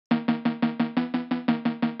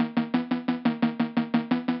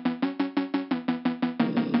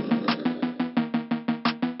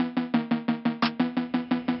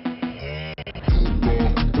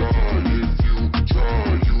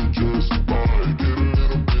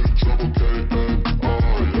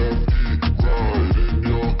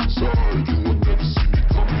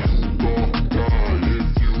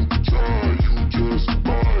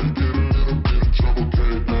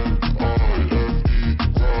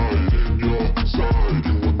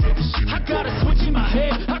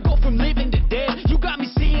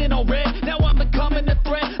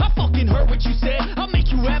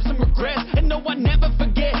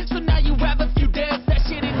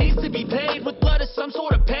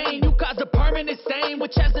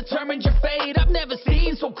which has determined your fate. I've never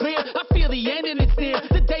seen so clear. I feel the end and it's near.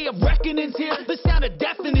 The day of reckoning's here. The sound of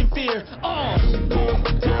deafening fear. Don't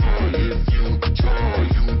die if you try.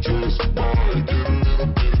 You just might get a little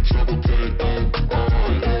bit of trouble. K-O-I-F-E,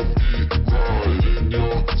 right in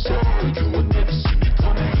your side. You would never see me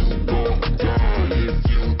coming. You don't die if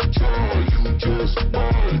you try. You just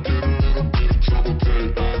might get a little bit of trouble.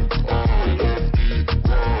 K-O-I-F-E,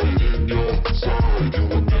 right in your side. You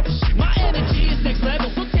would never see me My energy is next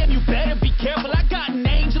level, so damn you better be careful. I got an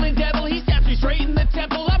angel and devil, he snaps me straight in the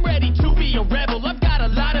temple. I'm ready to be a rebel. I've got a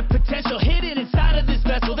lot of potential hidden inside of this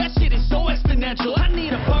vessel. That shit is so exponential. I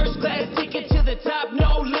need a first class ticket to the top,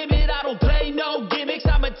 no limit. I don't play no gimmicks.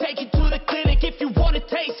 I'ma take you to the clinic. If you want a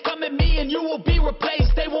taste, come at me and you will be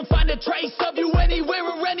replaced. They won't find a trace of you anywhere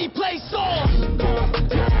around.